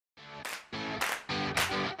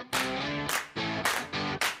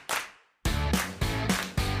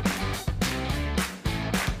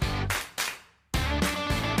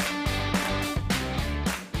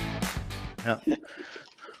Yeah.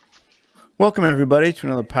 Welcome, everybody, to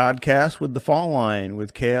another podcast with The Fall Line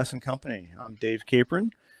with Chaos and Company. I'm Dave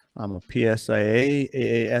Capron. I'm a PSIA,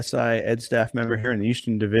 AASI Ed staff member here in the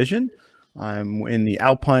Eastern Division. I'm in the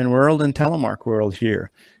Alpine world and telemark world here.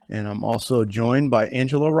 And I'm also joined by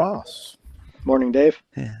Angela Ross. Morning, Dave.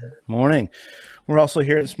 Yeah. Morning. We're also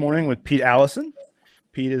here this morning with Pete Allison.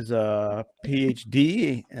 Pete is a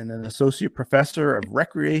PhD and an associate professor of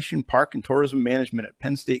recreation, park, and tourism management at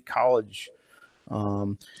Penn State College.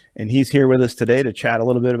 And he's here with us today to chat a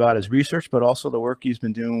little bit about his research, but also the work he's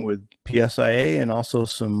been doing with PSIA and also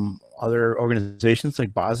some other organizations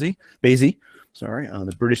like BASI,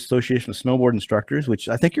 the British Association of Snowboard Instructors, which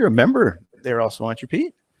I think you're a member there also, aren't you,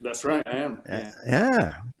 Pete? That's right, I am.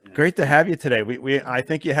 Yeah. Great to have you today. I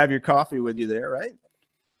think you have your coffee with you there, right?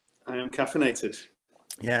 I am caffeinated.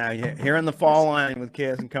 Yeah, here in the Fall Line with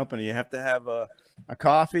Chaos and Company, you have to have a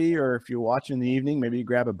coffee, or if you're watching in the evening, maybe you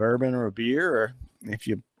grab a bourbon or a beer, or if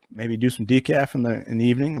you maybe do some decaf in the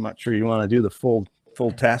evening. I'm not sure you want to do the full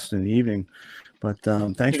test in the evening, but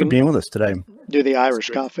thanks for being with us today. Do the Irish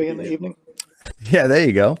coffee in the evening. Yeah, there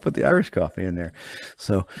you go. Put the Irish coffee in there.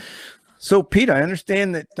 So Pete, I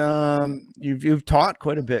understand that you've taught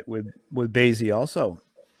quite a bit with BASI also.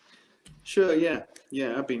 Sure. Yeah.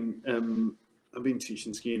 I've been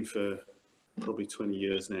teaching skiing for probably 20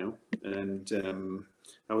 years now, and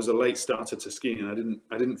I was a late starter to skiing.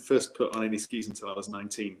 I didn't first put on any skis until I was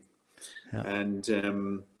 19, yeah. And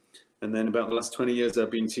then about the last 20 years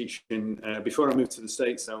I've been teaching. Before I moved to the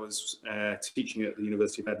States, I was teaching at the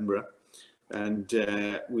University of Edinburgh, and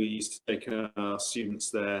we used to take our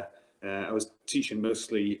students there. I was teaching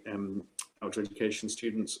mostly outdoor education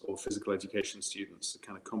students or physical education students, a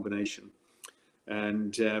kind of combination.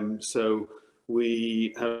 And so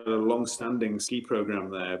we had a long-standing ski program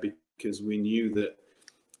there because we knew that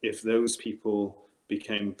if those people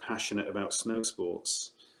became passionate about snow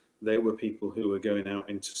sports, they were people who were going out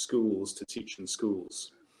into schools to teach in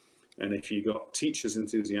schools. And if you got teachers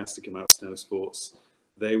enthusiastic about snow sports,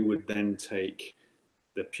 they would then take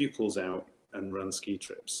the pupils out and run ski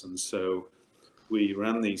trips. And so we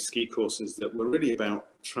ran these ski courses that were really about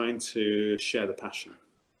trying to share the passion.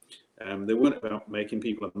 They weren't about making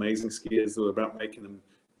people amazing skiers. They were about making them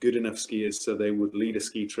good enough skiers so they would lead a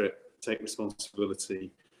ski trip, take responsibility,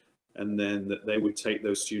 and then that they would take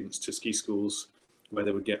those students to ski schools where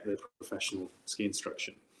they would get their professional ski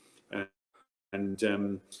instruction.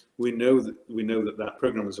 And we know that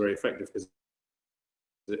program was very effective because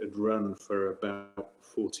it had run for about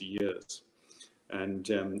 40 years. And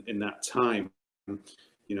in that time,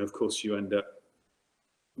 of course, you end up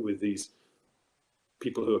with these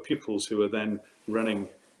people who are pupils who are then running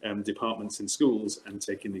departments in schools and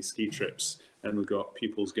taking these ski trips. And we've got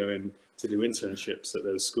pupils going to do internships at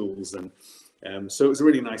those schools. And so it was a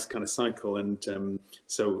really nice kind of cycle. And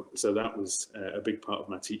so that was a big part of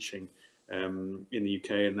my teaching in the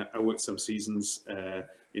UK. And I worked some seasons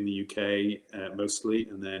in the UK mostly,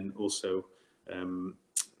 and then also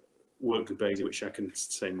worked with BASI, which I can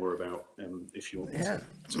say more about if you want me to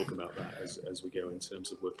talk about that as we go in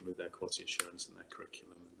terms of working with their quality assurance and their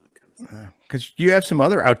curriculum and that kind of thing. Because you have some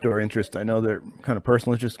other outdoor interests. I know they're kind of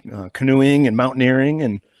personal, just canoeing and mountaineering,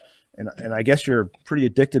 and I guess you're pretty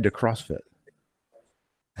addicted to CrossFit.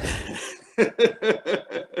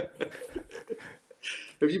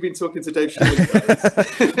 Have you been talking to Dave Shirley?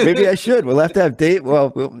 Maybe I should. We'll have to have Dave.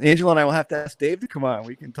 Well, Angela and I will have to ask Dave to come on.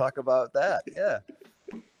 We can talk about that. Yeah.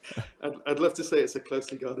 I'd love to say it's a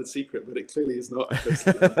closely guarded secret, but it clearly is not a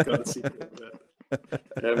closely guarded secret. But,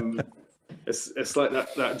 it's like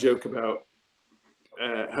that joke about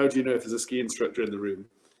how do you know if there's a ski instructor in the room?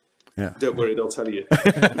 Yeah. Don't worry, they'll tell you.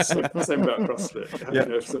 Same about CrossFit. How do you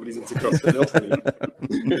know if somebody's into CrossFit? They'll tell you.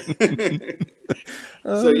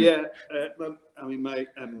 So yeah, my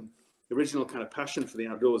original kind of passion for the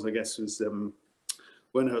outdoors, I guess, was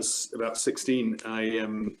when I was about 16. I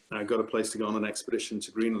got a place to go on an expedition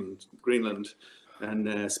to Greenland,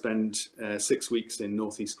 and spend 6 weeks in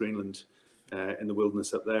northeast Greenland in the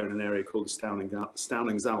wilderness up there in an area called the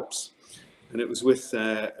Stownings Alps. And it was with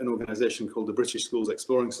an organisation called the British Schools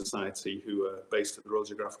Exploring Society, who are based at the Royal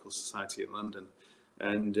Geographical Society in London.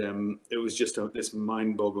 And it was just this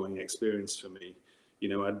mind-boggling experience for me.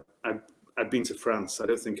 I'd been to France. I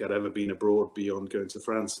don't think I'd ever been abroad beyond going to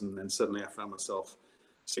France. And then suddenly I found myself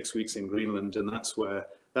 6 weeks in Greenland. And that's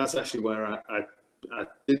actually where I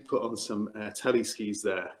did put on some tele skis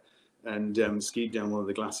there and skied down one of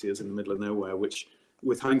the glaciers in the middle of nowhere, which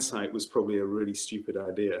with hindsight was probably a really stupid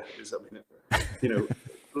idea.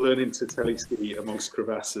 Learning to teleski amongst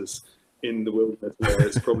crevasses in the wilderness where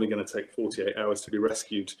it's probably going to take 48 hours to be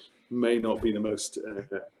rescued may not be the most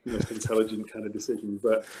intelligent kind of decision,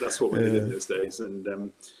 but that's what we did in those days.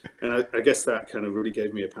 And I guess that kind of really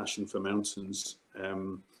gave me a passion for mountains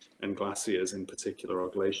and glaciers in particular, or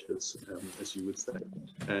glaciers, as you would say.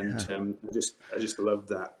 And I just loved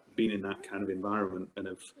that, being in that kind of environment,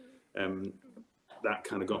 and that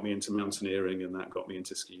kind of got me into mountaineering, and that got me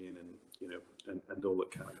into skiing, and all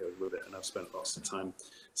that kind of goes with it. And I've spent lots of time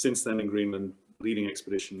since then in Greenland leading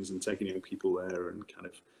expeditions and taking young people there, and kind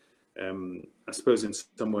of I suppose in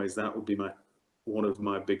some ways that would be one of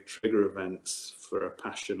my big trigger events for a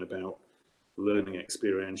passion about learning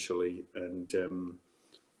experientially, and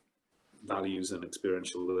values and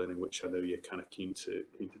experiential learning, which I know you're kind of keen to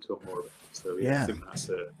talk more about. So I think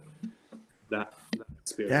that's that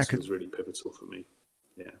experience was really pivotal for me.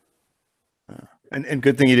 And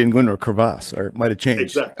good thing you didn't go into a crevasse, or it might have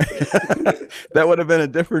changed. Exactly. That would have been a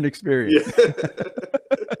different experience.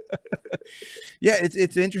 Yeah,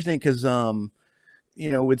 it's interesting because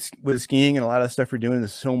with skiing and a lot of stuff we're doing,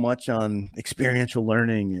 there's so much on experiential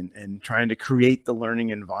learning and trying to create the learning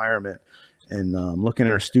environment, and looking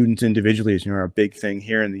at our students individually is our big thing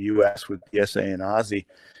here in the U.S. with PSA and Aussie.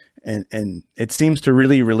 And it seems to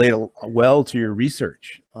really relate well to your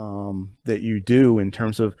research that you do in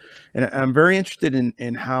terms of, and I'm very interested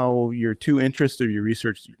in how your two interests of your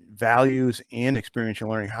research, values and experiential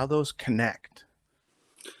learning, how those connect.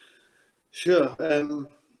 Sure.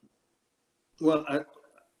 What I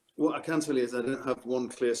can tell you is I don't have one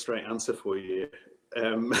clear, straight answer for you.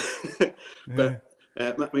 But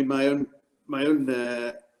I mean,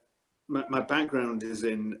 my background is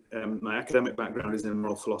in my academic background is in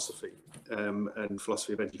moral philosophy, and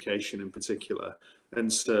philosophy of education in particular. And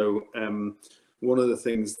so one of the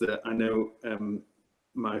things that I know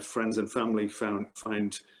my friends and family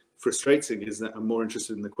find frustrating is that I'm more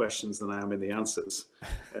interested in the questions than I am in the answers.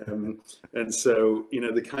 And so,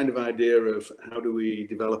 the kind of idea of how do we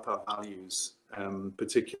develop our values,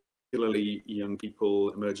 particularly young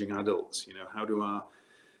people, emerging adults, how do our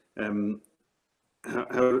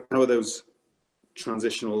how are those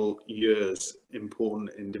transitional years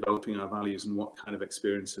important in developing our values, and what kind of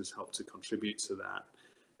experiences help to contribute to that,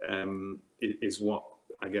 is what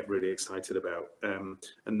I get really excited about.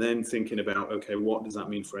 And then thinking about, okay, what does that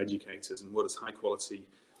mean for educators, and what does high quality,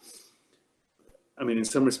 I mean, in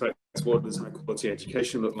some respects, what does high quality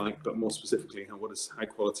education look like, but more specifically, what does high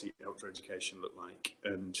quality outdoor education look like?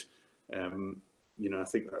 And, I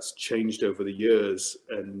think that's changed over the years,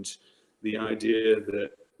 and the idea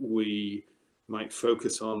that we might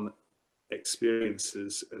focus on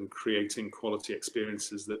experiences and creating quality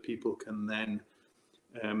experiences that people can then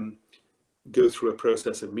go through a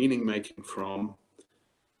process of meaning making from,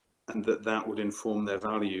 and that would inform their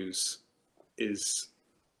values,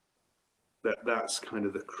 that's kind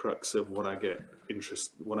of the crux of what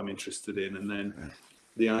I'm interested in. And then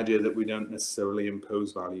the idea that we don't necessarily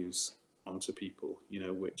impose values onto people,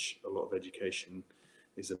 which a lot of education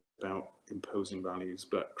is about, imposing values,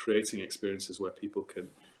 but creating experiences where people can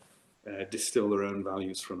distill their own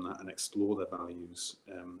values from that and explore their values,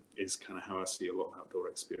 is kind of how I see a lot of outdoor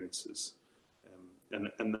experiences.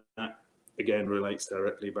 And that again relates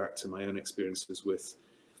directly back to my own experiences with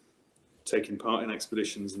taking part in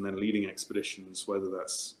expeditions and then leading expeditions, whether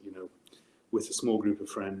that's with a small group of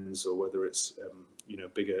friends, or whether it's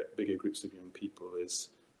bigger groups of young people, is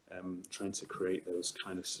trying to create those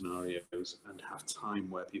kind of scenarios and have time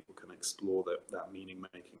where people can explore that meaning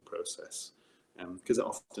making process, because it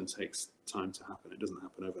often takes time to happen. It doesn't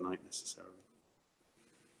happen overnight necessarily.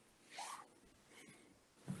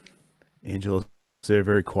 Angelo's there,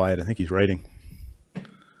 very quiet. I think he's writing.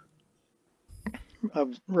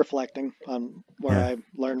 I'm reflecting on where I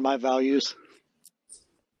learned my values.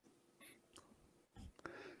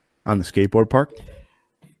 On the skateboard park?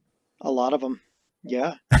 A lot of them.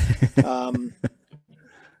 Yeah.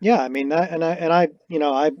 Yeah, I mean that, and I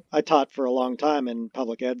taught for a long time in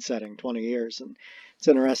public ed setting, 20 years, and it's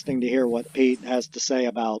interesting to hear what Pete has to say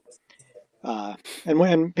about, and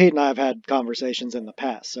when Pete and I have had conversations in the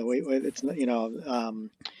past, so it's the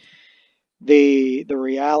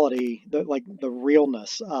reality, the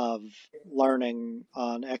realness of learning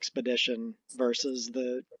on expedition versus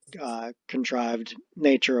the contrived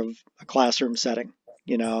nature of a classroom setting,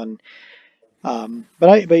 and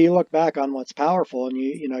but you look back on what's powerful, and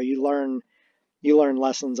you learn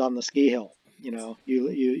lessons on the ski hill.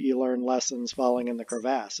 You learn lessons falling in the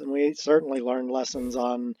crevasse, and we certainly learned lessons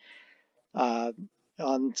on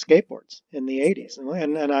skateboards in the 80s,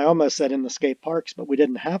 and I almost said in the skate parks, but we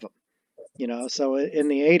didn't have them. So in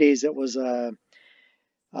the 80s it was there,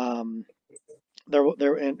 and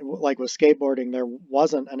like with skateboarding, there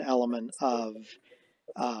wasn't an element of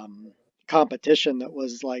competition that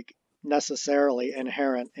was like necessarily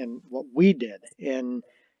inherent in what we did in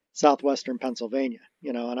southwestern Pennsylvania.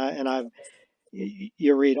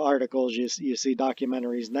 You read articles, you see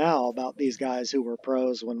documentaries now about these guys who were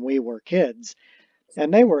pros when we were kids,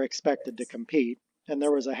 and they were expected to compete, and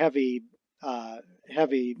there was a heavy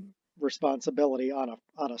responsibility on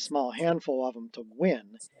a small handful of them to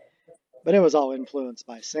win, but it was all influenced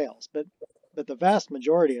by sales. But the vast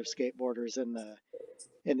majority of skateboarders in the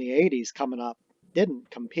 80s coming up didn't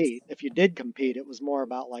compete. If you did compete, it was more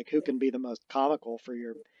about like who can be the most comical for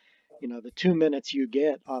your, the 2 minutes you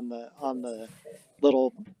get on the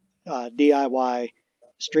little DIY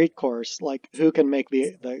street course, like who can make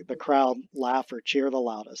the crowd laugh or cheer the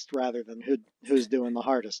loudest rather than who's doing the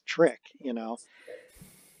hardest trick.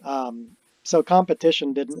 So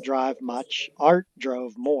competition didn't drive much. Art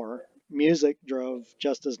drove more. Music drove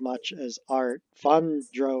just as much as art. Fun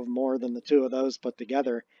drove more than the two of those put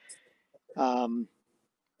together. And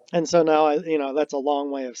so now, that's a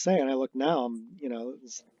long way of saying, I look now,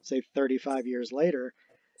 say 35 years later,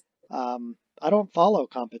 I don't follow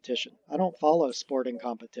competition. I don't follow sporting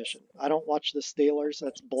competition. I don't watch the Steelers.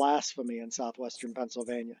 That's blasphemy in southwestern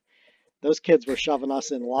Pennsylvania. Those kids were shoving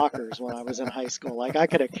us in lockers when I was in high school. Like I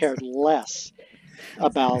could have cared less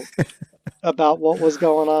about what was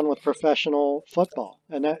going on with professional football,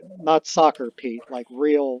 and not soccer, Pete, like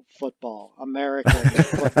real football, American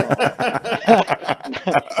football.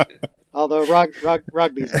 Although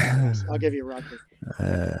rugby's badass. I'll give you rugby.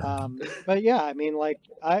 But yeah, I mean, like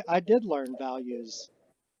I did learn values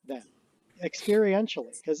then,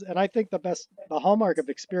 experientially, and I think the hallmark of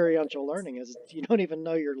experiential learning is you don't even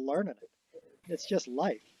know you're learning it. It's just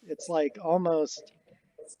life. It's like almost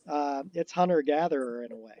it's hunter-gatherer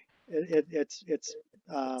in a way. It's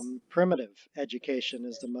primitive education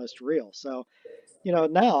is the most real. So,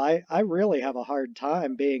 now I really have a hard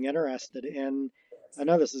time being interested in, I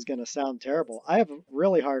know this is going to sound terrible. I have a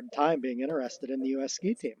really hard time being interested in the U.S.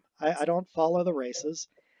 ski team. I don't follow the races.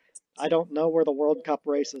 I don't know where the World Cup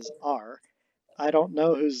races are. I don't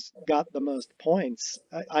know who's got the most points.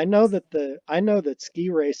 I know that ski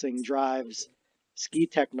racing drives ski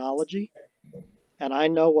technology, and I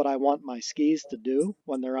know what I want my skis to do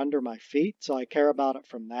when they're under my feet, so I care about it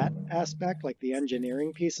from that aspect, like the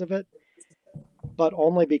engineering piece of it, but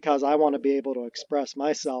only because I want to be able to express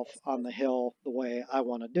myself on the hill the way I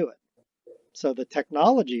want to do it. So the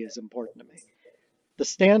technology is important to me. The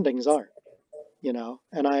standings aren't,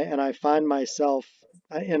 and I find myself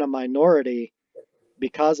in a minority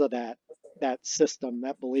because of that system,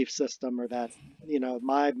 that belief system, or that,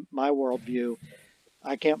 my worldview.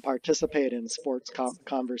 I can't participate in sports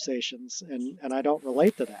conversations, and I don't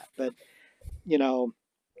relate to that. But,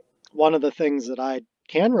 one of the things that I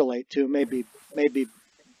can relate to, maybe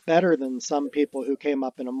better than some people who came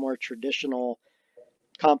up in a more traditional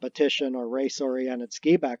competition or race-oriented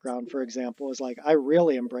ski background, for example, is like I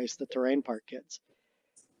really embrace the terrain park kids.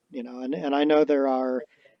 And I know there are,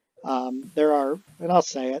 and I'll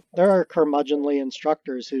say it, there are curmudgeonly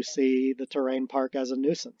instructors who see the terrain park as a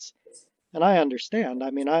nuisance. And I understand.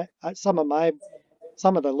 I mean, some of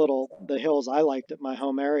the hills I liked at my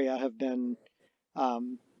home area have been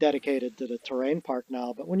dedicated to the terrain park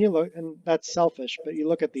now. But when you look, and that's selfish, but you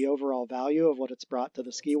look at the overall value of what it's brought to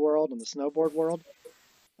the ski world and the snowboard world,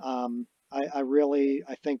 I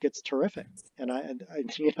think it's terrific. And I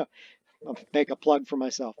I'll make a plug for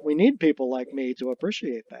myself. We need people like me to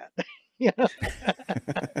appreciate that.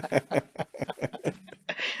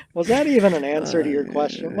 Was that even an answer to your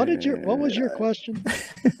question? What was your question?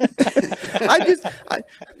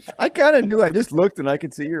 I kind of knew. I just looked and I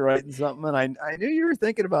could see you're writing something, and I knew you were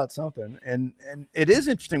thinking about something. And it is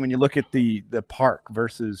interesting when you look at the park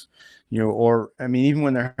versus, or I mean, even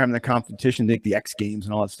when they're having the competition, the X Games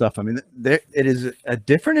and all that stuff. I mean, it is a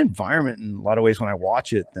different environment in a lot of ways when I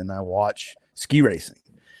watch it than I watch ski racing.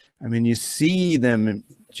 I mean, you see them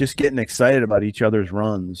just getting excited about each other's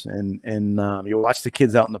runs, and you watch the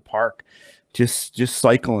kids out in the park, just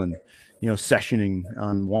cycling, sessioning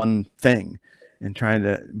on one thing, and trying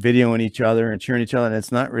to videoing each other and cheering each other. And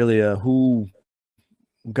it's not really a who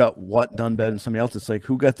got what done better than somebody else. It's like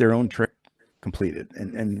who got their own trick completed,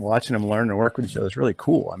 and watching them learn and work with each other is really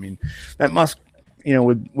cool. I mean, that must,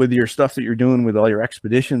 with your stuff that you're doing with all your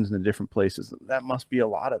expeditions in the different places, that must be a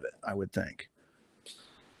lot of it, I would think.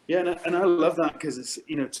 Yeah, and I love that because it's,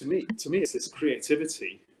 to me it's this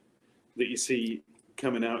creativity that you see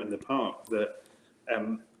coming out in the park that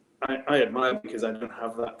I admire, because I don't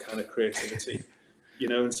have that kind of creativity,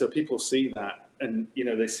 and so people see that, and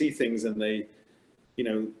they see things, and they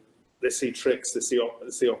see tricks, they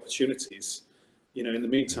see opportunities. In the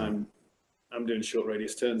meantime, I'm doing short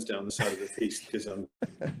radius turns down the side of the piste because I'm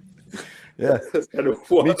Yeah. that's kind of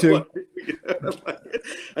what, Me too.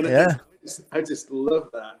 And Yeah. I just love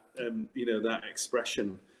that, that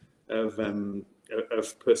expression of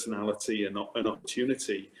personality and an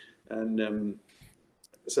opportunity. And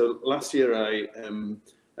so last year I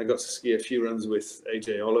got to ski a few runs with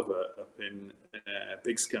AJ Oliver up in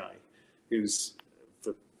Big Sky, who's,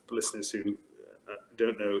 for listeners who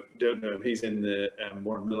don't know him, he's in the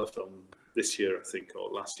Warren Miller film this year, I think, or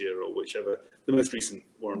last year, or whichever, the most recent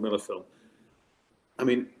Warren Miller film. I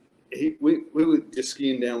mean, we were just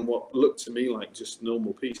skiing down what looked to me like just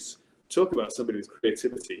normal piste. Talk about somebody with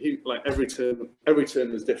creativity. He, like, every turn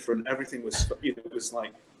was different. Everything was, it was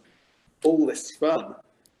like all this fun.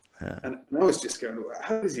 Yeah. And I was just going,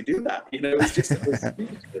 how does he do that? It's just, it was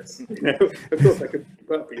speechless. Of course I could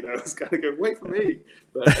keep up, I was kind of going, wait for me.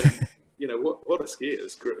 But, what a skier.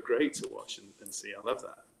 It's great to watch and see. I love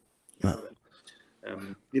that.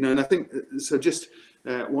 And I think, so just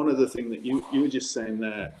one other thing that you were just saying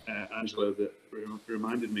there, Angelo, that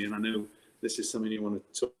reminded me, and I know this is something you want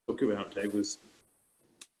to talk about, Dave, was,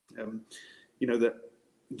 that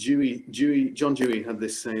John Dewey had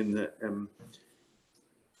this saying that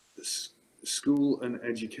school and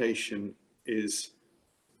education is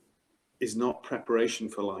not preparation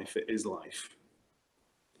for life, it is life.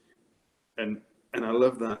 And I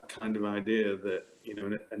love that kind of idea that,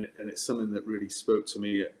 and it's something that really spoke to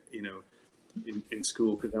me, in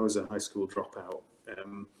school, because I was a high school dropout,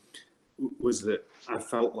 was that I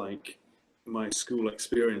felt like my school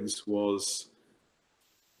experience was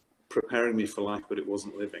preparing me for life, but it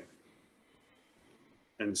wasn't living.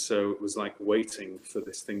 And so it was like waiting for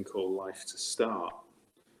this thing called life to start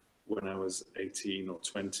when I was 18 or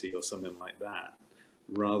 20 or something like that,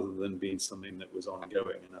 rather than being something that was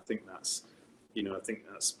ongoing. And I think that's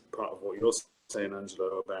part of what you're saying,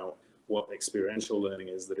 Angelo, about what experiential learning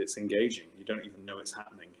is, that it's engaging. You don't even know it's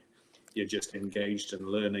happening. You're just engaged and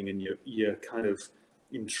learning, and you're kind of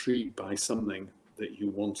intrigued by something that you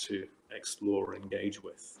want to explore, engage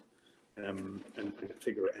with, and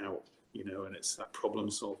figure it out. And it's that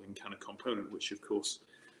problem-solving kind of component, which, of course,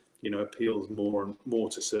 appeals more and more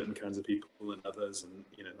to certain kinds of people than others, and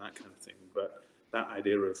that kind of thing. But that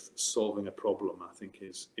idea of solving a problem, I think,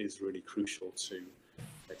 is really crucial to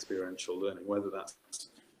experiential learning, whether that's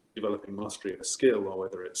developing mastery of a skill or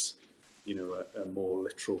whether it's a more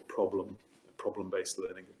literal problem-based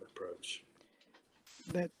learning approach.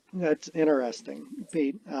 That's interesting,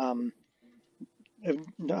 Pete. Do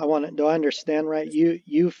I understand right?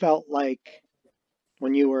 You felt like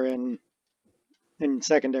when you were in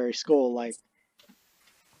secondary school, like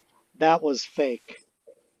that was fake,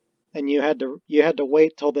 and you had to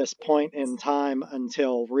wait till this point in time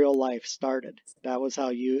until real life started. That was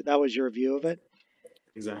your view of it.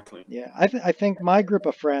 Exactly. Yeah, I think my group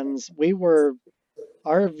of friends,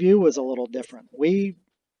 our view was a little different. We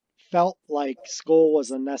felt like school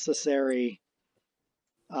was a necessary,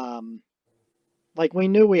 like we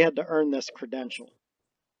knew we had to earn this credential,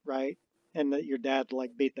 right? And that your dad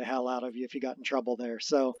like beat the hell out of you if you got in trouble there.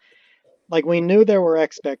 So like we knew there were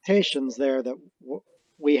expectations there that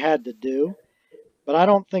we had to do, but I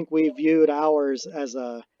don't think we viewed ours as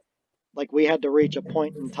like we had to reach a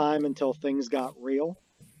point in time until things got real.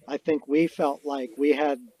 I think we felt like we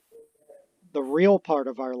had the real part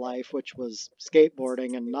of our life, which was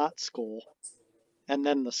skateboarding and not school, and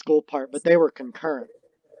then the school part, but they were concurrent.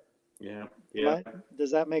 Yeah.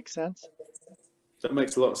 Does that make sense? That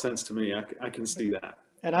makes a lot of sense to me. I can see that.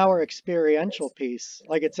 And our experiential piece,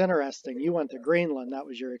 like it's interesting, you went to Greenland, that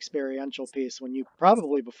was your experiential piece when you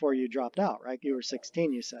probably before you dropped out, right? You were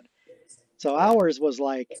 16, you said. So ours was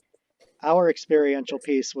like, our experiential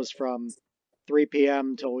piece was from 3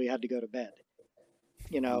 p.m. till we had to go to bed,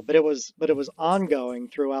 but it was ongoing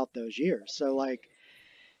throughout those years. So like,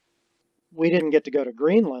 we didn't get to go to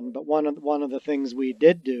Greenland, but one of the things we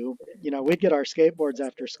did do, we'd get our skateboards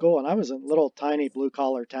after school, and I was in a little tiny blue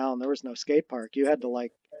collar town. There was no skate park. You had to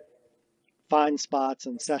like find spots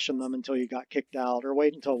and session them until you got kicked out, or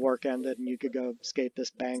wait until work ended and you could go skate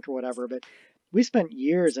this bank or whatever. But we spent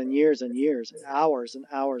years and years and years, hours and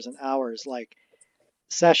hours and hours, like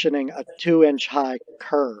sessioning a 2-inch high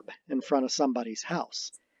curb in front of somebody's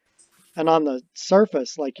house. And on the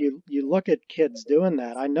surface, like you look at kids doing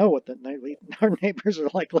that. I know what our neighbors are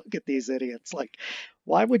like, look at these idiots. Like,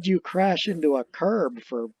 why would you crash into a curb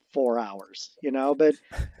for 4 hours?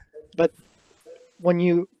 But when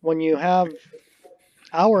you have,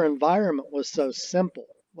 our environment was so simple,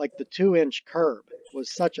 like the 2-inch curb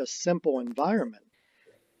was such a simple environment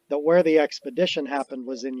that where the expedition happened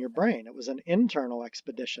was in your brain. It was an internal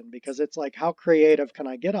expedition because it's like, how creative can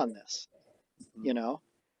I get on this? you know?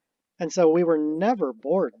 And so we were never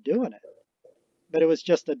bored doing it, but it was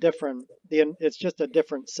just it's just a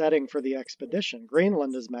different setting for the expedition.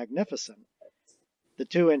 Greenland is magnificent. The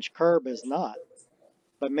 2-inch curb is not,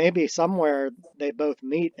 but maybe somewhere they both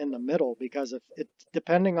meet in the middle, because if it,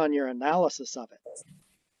 depending on your analysis of it,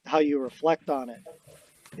 how you reflect on it,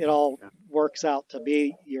 it all Yeah. works out to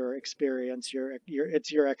be your experience,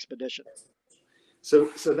 it's your expedition. So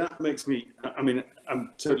that makes me, I mean,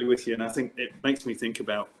 I'm totally with you. And I think it makes me think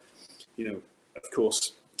about, of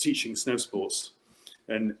course, teaching snow sports.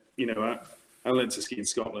 And, I learned to ski in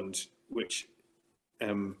Scotland, which,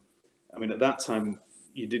 I mean, at that time,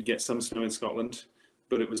 you did get some snow in Scotland,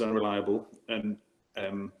 but it was unreliable. And,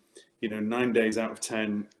 9 days out of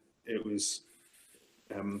 10, it was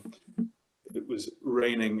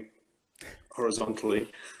raining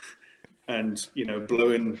horizontally and,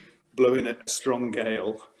 blowing a strong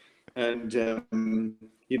gale. And,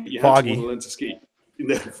 you had to want to learn to ski.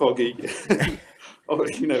 Foggy.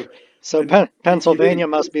 So Pennsylvania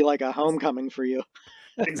must be like a homecoming for you.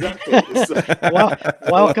 Exactly. Well,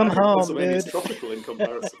 welcome home, Pennsylvania's dude. tropical in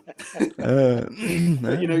comparison. But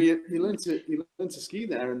you learn to ski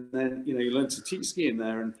there, and then you learn to teach skiing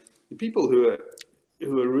there, and the people who are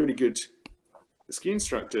really good ski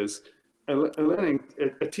instructors are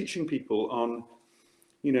teaching people on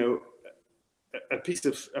a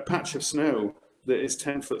patch of snow that is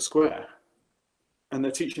 10 foot square, and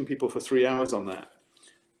they're teaching people for 3 hours on that.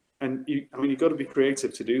 And you've got to be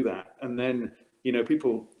creative to do that. And then,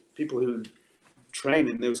 people who train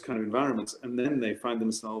in those kind of environments, and then they find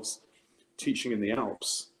themselves teaching in the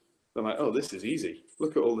Alps. They're like, oh, this is easy.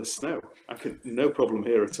 Look at all this snow. No problem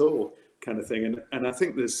here at all, kind of thing. And I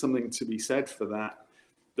think there's something to be said for that,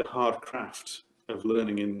 the hard craft of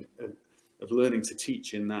learning to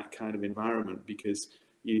teach in that kind of environment, because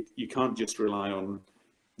you can't just rely on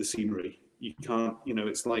the scenery. You can't,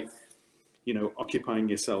 it's like, occupying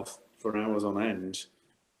yourself for hours on end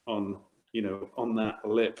on that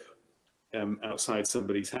lip outside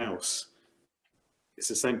somebody's house. It's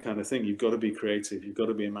the same kind of thing. You've got to be creative. You've got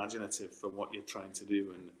to be imaginative for what you're trying to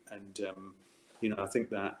do. And I think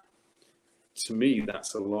that, to me,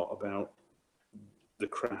 that's a lot about the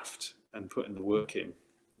craft and putting the work in.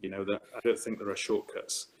 That I don't think there are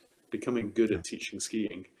shortcuts. Becoming good at teaching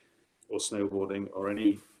skiing or snowboarding or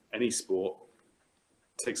any sport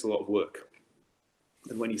takes a lot of work.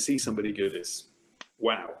 And when you see somebody good, it's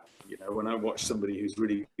wow. When I watch somebody who's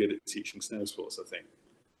really good at teaching snow sports, I think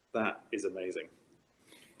that is amazing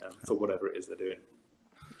for whatever it is they're doing.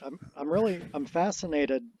 I'm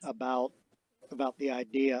fascinated about the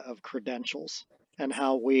idea of credentials and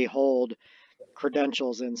how we hold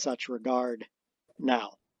credentials in such regard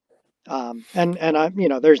now. And I,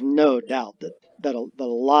 there's no doubt that a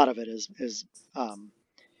lot of it is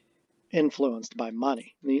influenced by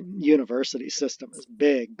money. The university system is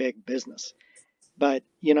big business. But,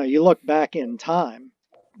 you look back in time,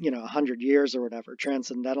 100 years or whatever,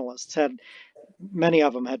 transcendentalists many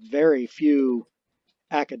of them had very few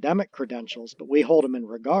academic credentials, but we hold them in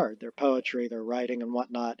regard, their poetry, their writing and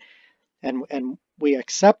whatnot. And we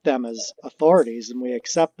accept them as authorities, and we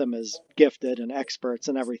accept them as gifted and experts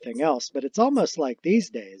and everything else. But it's almost like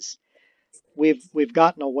these days we've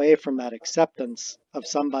gotten away from that acceptance of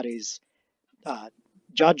somebody's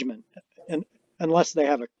judgment, and unless they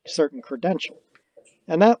have a certain credential.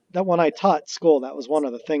 And that when I taught school, that was one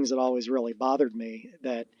of the things that always really bothered me.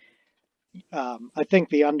 That I think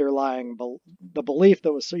the underlying the belief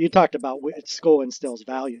that was, so you talked about school instills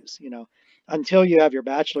values. Until you have your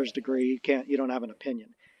bachelor's degree, you don't have an opinion.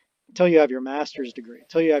 Until you have your master's degree,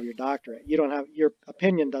 until you have your doctorate, your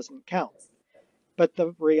opinion doesn't count. But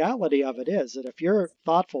the reality of it is that if you're a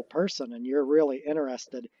thoughtful person and you're really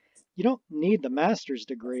interested, you don't need the master's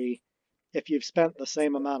degree if you've spent the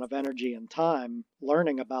same amount of energy and time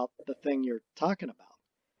learning about the thing you're talking about.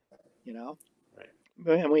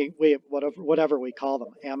 Right. And we whatever we call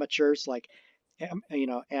them, amateurs, like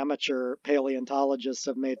amateur paleontologists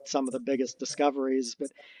have made some of the biggest discoveries, but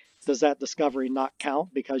does that discovery not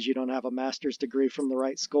count because you don't have a master's degree from the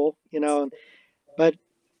right school? But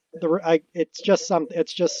it's just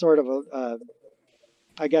sort of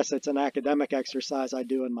I guess it's an academic exercise I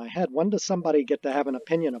do in my head. When does somebody get to have an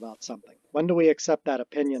opinion about something? When do we accept that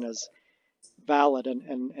opinion as valid,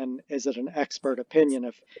 and is it an expert opinion?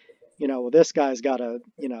 If this guy's got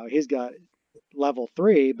he's got level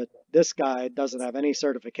 3, but this guy doesn't have any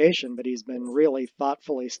certification, but he's been really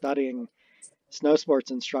thoughtfully studying snow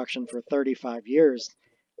sports instruction for 35 years.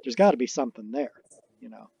 There's got to be something there.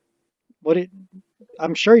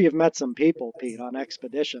 I'm sure you've met some people, Pete, on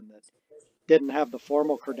expedition that didn't have the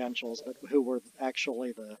formal credentials, but who were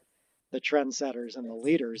actually the trendsetters and the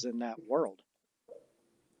leaders in that world.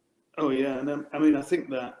 Oh yeah, and I mean, I think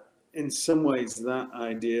that in some ways that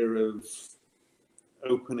idea of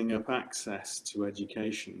opening up access to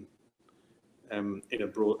education in a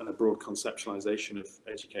broad conceptualization of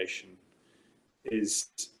education is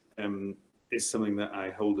something that I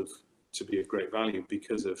hold to be of great value,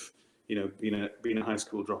 because of being a high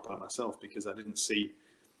school dropout myself, because I didn't see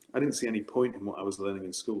any point in what I was learning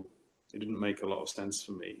in school. It didn't make a lot of sense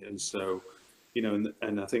for me, and so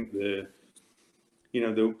and I think the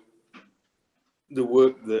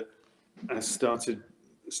work that I started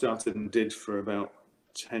and did for about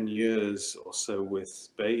 10 years or so with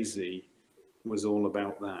Basie was all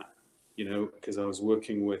about that, because I was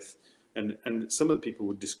working with, and some of the people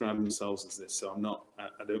would describe themselves as this, so I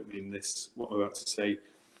don't mean this, what I'm about to say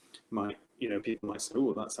people might say,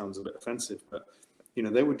 oh, that sounds a bit offensive, but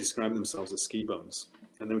they would describe themselves as ski bums,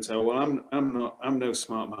 and they would say, well, I'm no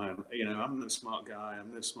smart man, I'm no smart guy,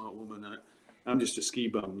 I'm no smart woman, I'm just a ski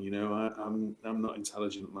bum, I'm not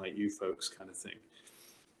intelligent like you folks, kind of thing.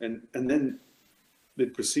 And then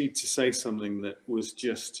they'd proceed to say something that was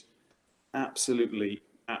just absolutely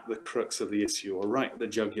at the crux of the issue, or right at the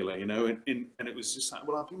jugular, and it was just like,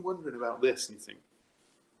 well, I've been wondering about this, and you think,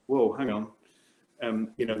 whoa, hang on,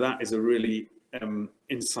 that is a really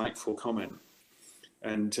insightful comment.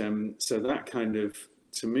 And so that kind of,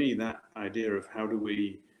 to me, that idea of how do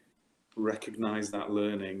we recognize that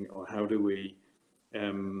learning, or how do we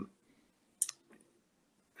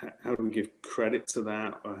give credit to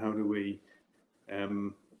that, or how do we how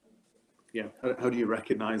do you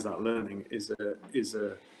recognize that learning is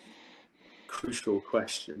a crucial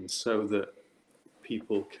question, so that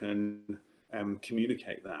people can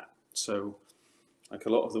communicate that. So like a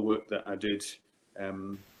lot of the work that I did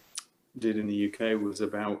in the UK was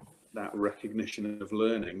about that recognition of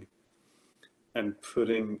learning, and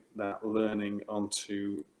putting that learning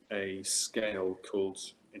onto a scale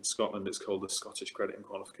called, in Scotland, it's called the Scottish Credit and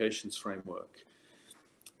Qualifications Framework,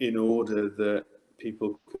 in order that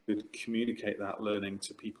people could communicate that learning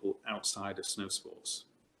to people outside of snow sports.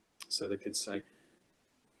 So they could say,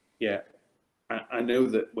 yeah, I know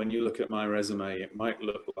that when you look at my resume, it might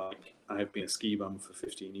look like I have been a ski bum for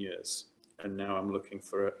 15 years, and now I'm looking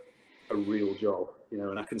for a real job,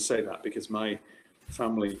 and I can say that because my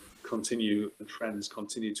family and friends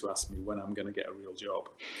continue to ask me when I'm going to get a real job.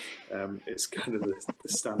 It's kind of the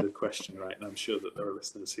standard question, right? And I'm sure that there are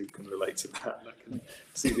listeners who can relate to that, and I can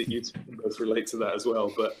see that you two can both relate to that as well.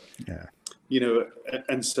 But yeah,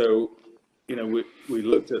 and so we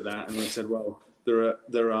looked at that and we said, well,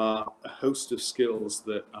 there are a host of skills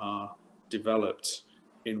that are developed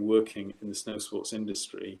in working in the snow sports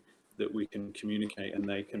industry that we can communicate, and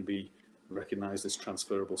they can be recognized as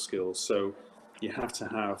transferable skills. So you have to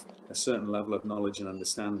have a certain level of knowledge and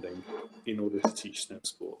understanding in order to teach snow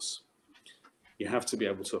sports. You have to be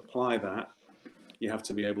able to apply that. You have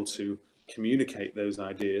to be able to communicate those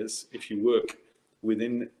ideas. If you work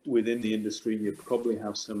within the industry, you probably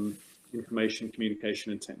have some information,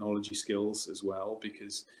 communication, and technology skills as well,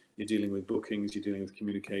 because you're dealing with bookings, you're dealing with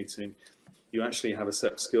communicating. You actually have a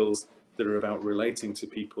set of skills that are about relating to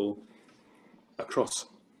people across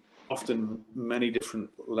often many different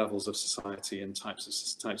levels of society and types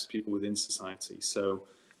of people within society. So,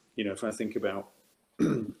 if I think about,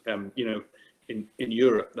 in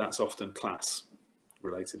Europe, that's often class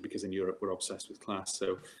related, because in Europe we're obsessed with class.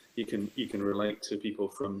 So you can relate to people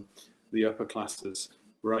from the upper classes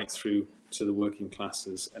right through to the working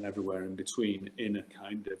classes and everywhere in between in a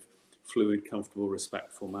kind of fluid, comfortable,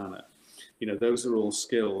 respectful manner. Those are all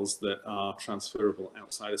skills that are transferable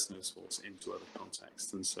outside of snow sports into other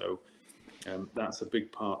contexts. And so that's a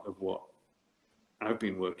big part of what I've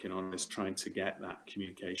been working on, is trying to get that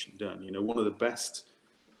communication done. One of the best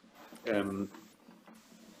I'll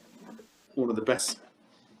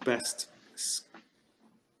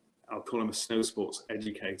call him a snow sports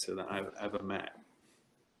educator that I've ever met.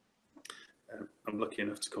 I'm lucky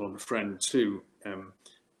enough to call him a friend too.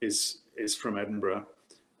 Is from Edinburgh,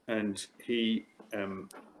 and he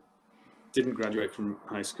didn't graduate from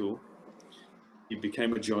high school. He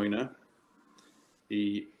became a joiner.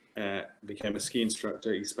 He became a ski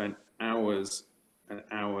instructor. He spent hours and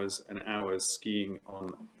hours and hours skiing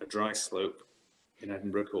on a dry slope in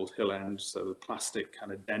Edinburgh called Hill End. So the plastic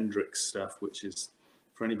kind of dendritic stuff, which is,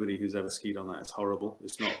 for anybody who's ever skied on that, it's horrible.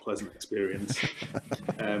 It's not a pleasant experience.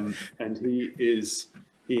 And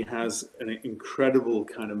he has an incredible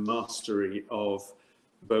kind of mastery of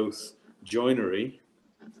both joinery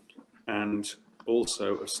and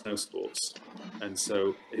also of snow sports. And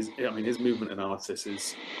so his movement analysis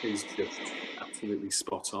is just absolutely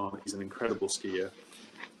spot on. He's an incredible skier.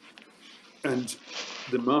 And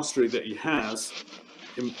the mastery that he has,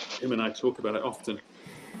 him and I talk about it often,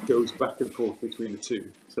 goes back and forth between the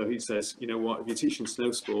two. So he says, you know what, if you're teaching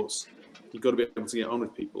snow sports, you've got to be able to get on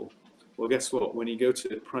with people. Well, guess what? When you go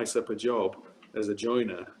to price up a job as a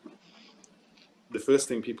joiner, the first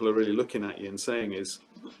thing people are really looking at you and saying is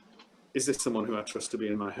this someone who I trust to be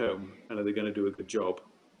in my home, and are they going to do a good job?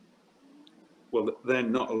 Well, they're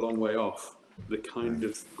not a long way off the kind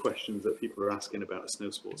of questions that people are asking about a snow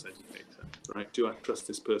sports educator, right? Do I trust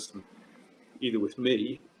this person either with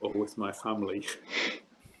me or with my family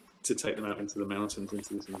to take them out into the mountains,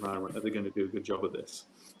 into this environment? Are they going to do a good job of this?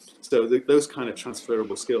 So those kind of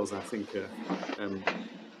transferable skills, I think are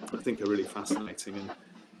really fascinating.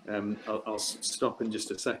 And I'll stop in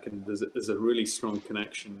just a second. There's a really strong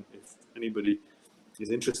connection. If anybody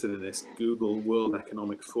is interested in this, Google World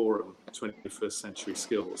Economic Forum 21st Century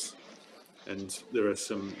Skills, and there are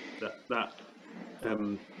some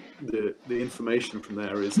the information from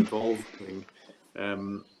there is evolving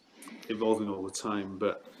all the time,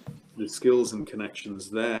 but the skills and connections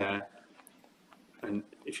there. And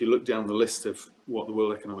if you look down the list of what the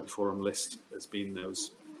World Economic Forum list has been,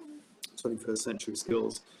 those 21st century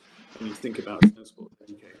skills, and you think about a snow sports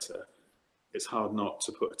educator, it's hard not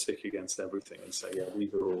to put a tick against everything and say, yeah,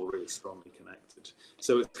 these are all really strongly connected.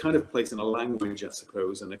 So it's kind of placing a language, I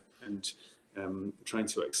suppose, and trying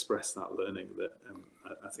to express that learning that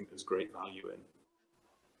I think there's great value in.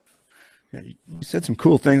 Yeah, you said some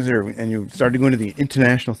cool things there, and you started going to the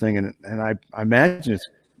international thing, and I imagine it's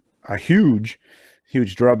a huge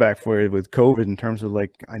drawback for you with COVID in terms of,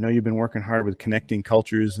 like, I know you've been working hard with connecting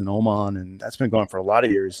cultures in Oman, and that's been going for a lot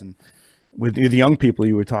of years, and with the young people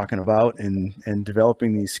you were talking about and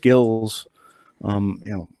developing these skills.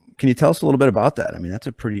 Can you tell us a little bit about that? I mean, that's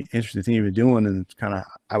a pretty interesting thing you've been doing, and it's kind of,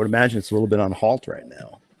 I would imagine it's a little bit on halt right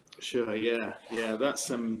now. Sure. Yeah. That's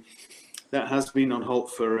that has been on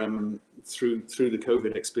halt for through the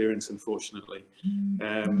COVID experience, unfortunately.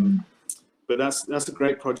 But that's a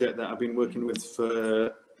great project that I've been working with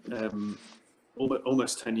for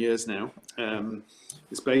almost 10 years now.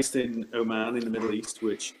 It's based in Oman in the Middle East,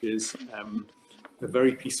 which is a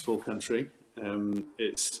very peaceful country.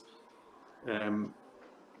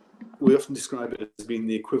 We often describe it as being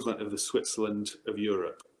the equivalent of the Switzerland of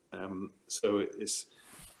Europe. So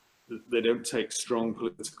they don't take strong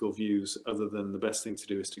political views, other than the best thing to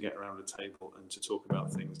do is to get around the table and to talk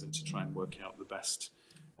about things and to try and work out the best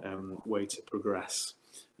way to progress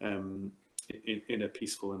in a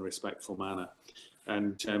peaceful and respectful manner.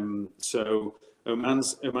 And so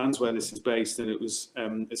Oman's where this is based,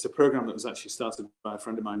 and it's a program that was actually started by a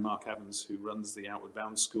friend of mine, Mark Evans, who runs the Outward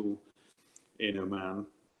Bound School in Oman.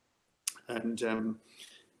 And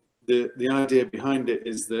the idea behind it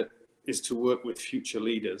is to work with future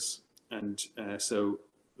leaders. And so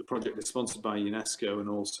the project is sponsored by UNESCO and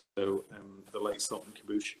also the late Sultan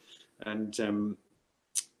Qaboos. And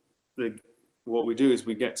what we do is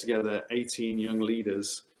we get together 18 young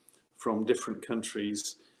leaders from different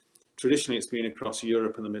countries. Traditionally, it's been across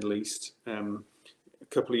Europe and the Middle East. A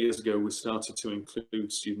couple of years ago, we started to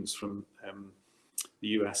include students from the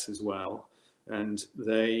US as well. And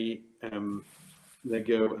they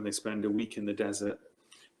go and they spend a week in the desert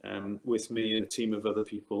with me and a team of other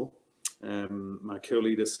people. My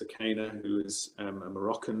co-leader, Sakina, who is a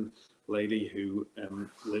Moroccan lady who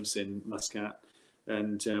lives in Muscat.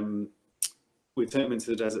 And we take them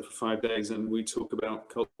into the desert for 5 days, and we talk about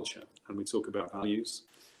culture, and we talk about values,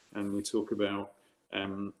 and we talk about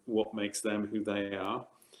what makes them who they are,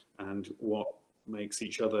 and what makes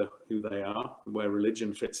each other who they are, where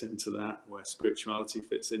religion fits into that, where spirituality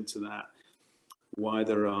fits into that, why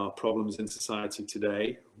there are problems in society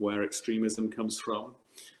today, where extremism comes from,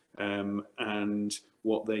 and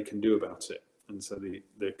what they can do about it. And so the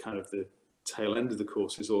kind of the tail end of the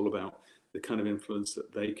course is all about the kind of influence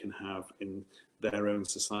that they can have in their own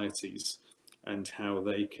societies and how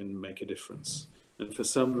they can make a difference. And for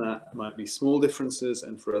some that might be small differences,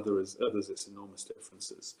 and for others it's enormous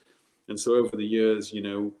differences. And so over the years,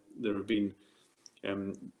 there have been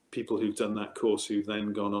people who've done that course who've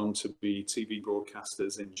then gone on to be TV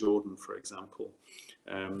broadcasters in Jordan, for example,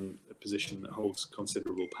 a position that holds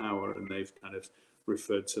considerable power, and they've kind of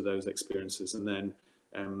referred to those experiences. And then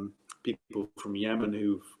people from Yemen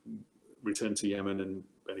who've returned to Yemen, and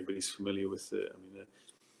anybody's familiar with the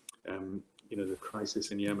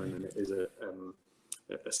crisis in Yemen, and it is a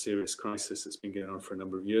serious crisis that's been going on for a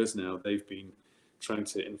number of years now. They've been trying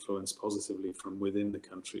to influence positively from within the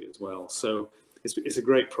country as well. So it's a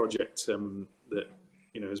great project that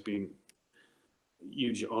has been a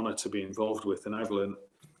huge honor to be involved with. And I've learned,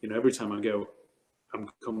 every time I go, I'm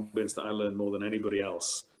convinced that I learn more than anybody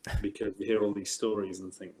else because you hear all these stories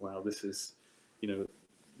and think, wow, this is, you know,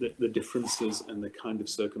 the differences and the kind of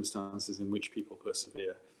circumstances in which people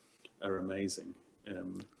persevere are amazing.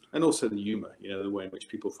 And also the humor, you know, the way in which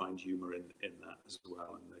people find humor in that as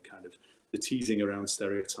well, and the kind of the teasing around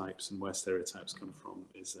stereotypes and where stereotypes come from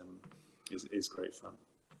is great fun.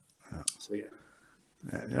 So yeah.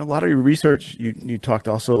 A lot of your research, you talked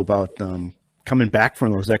also about coming back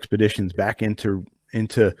from those expeditions back into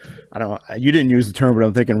I don't know, you didn't use the term, but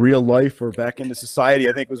I'm thinking real life or back into society,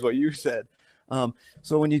 I think was what you said.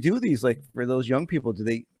 So when you do these, like for those young people, do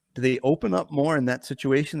they open up more in that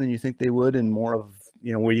situation than you think they would in more of,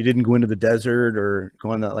 you know, where you didn't go into the desert or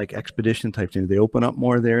go on that like expedition type thing? Do they open up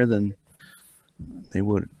more there than they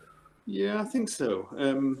would? Yeah, I think so.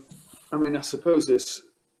 I mean, I suppose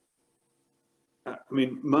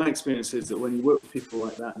my experience is that when you work with people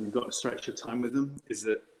like that and you've got a stretch of time with them, is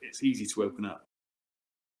that it's easy to open up.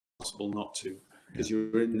 It's possible not to, because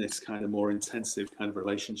you're in this kind of more intensive kind of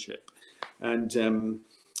relationship. And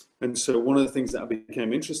so one of the things that I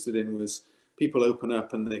became interested in was people open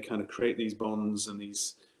up and they kind of create these bonds and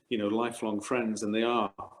these, you know, lifelong friends, and they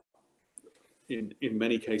are, in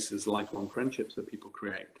many cases, lifelong friendships that people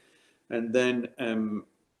create. And then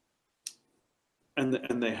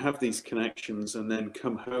and they have these connections and then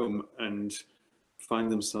come home and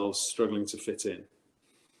find themselves struggling to fit in.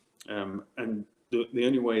 And the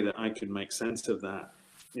only way that I could make sense of that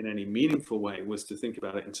in any meaningful way was to think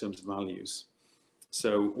about it in terms of values.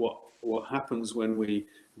 So what happens when we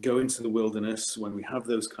go into the wilderness, when we have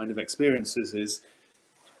those kind of experiences, is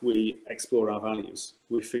we explore our values.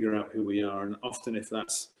 We figure out who we are. And often if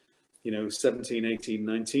that's, you know, 17, 18,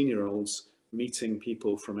 19-year-olds meeting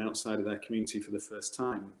people from outside of their community for the first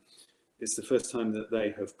time, it's the first time that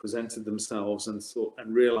they have presented themselves and thought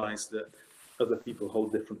and realized that other people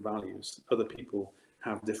hold different values. Other people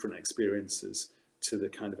have different experiences to the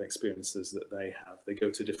kind of experiences that they have. They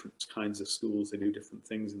go to different kinds of schools. They do different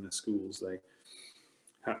things in their schools.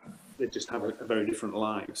 They just have a very different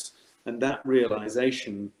lives. And that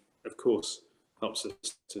realization, of course, helps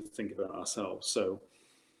us to think about ourselves. So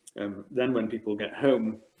then when people get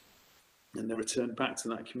home and they return back to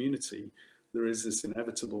that community, there is this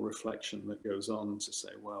inevitable reflection that goes on to say,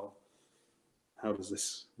 well,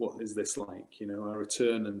 what is this like? You know, I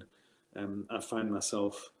return and I find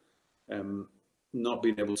myself not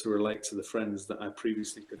being able to relate to the friends that I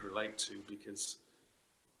previously could relate to, because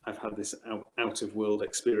I've had this out of world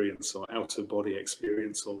experience or out of body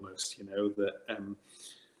experience almost, you know,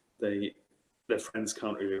 that their friends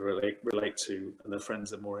can't really relate to, and their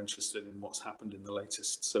friends are more interested in what's happened in the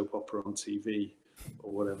latest soap opera on TV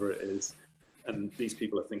or whatever it is. And these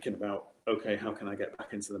people are thinking about, okay, how can I get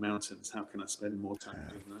back into the mountains? How can I spend more time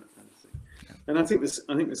doing that kind of thing? And I think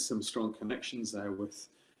there's some strong connections there with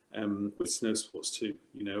snow sports too.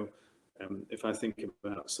 You know, if I think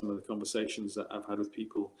about some of the conversations that I've had with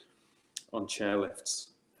people on chairlifts,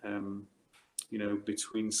 you know,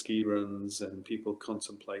 between ski runs and people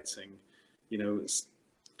contemplating, you know,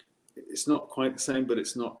 it's not quite the same, but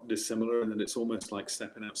it's not dissimilar, and then it's almost like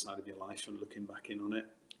stepping outside of your life and looking back in on it.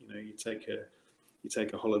 You know, you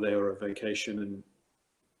take a holiday or a vacation, and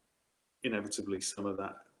inevitably some of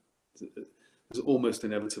that, there's almost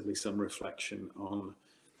inevitably some reflection on,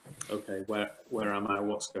 okay, where am I,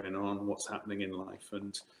 what's going on, what's happening in life.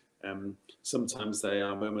 And sometimes they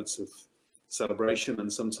are moments of celebration,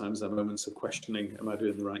 and sometimes they're moments of questioning, am I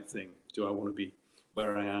doing the right thing? Do I want to be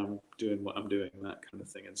where I am, doing what I'm doing, that kind of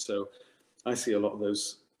thing. And so I see a lot of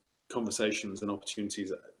those conversations and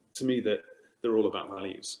opportunities, to me, that they're all about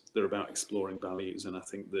values. They're about exploring values. And I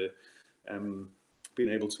think that being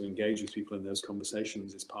able to engage with people in those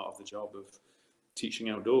conversations is part of the job of teaching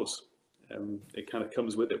outdoors. It kind of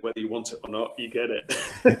comes with it, whether you want it or not, you get it.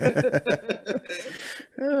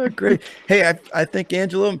 Oh, great. Hey, I think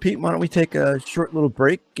Angelo and Pete, why don't we take a short little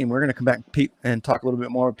break, and we're going to come back, Pete, and talk a little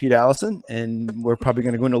bit more with Pete Allison. And we're probably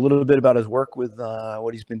going to go into a little bit about his work with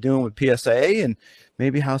what he's been doing with PSA, and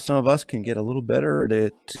maybe how some of us can get a little better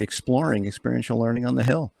at exploring experiential learning on the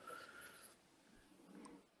hill.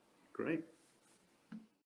 Great.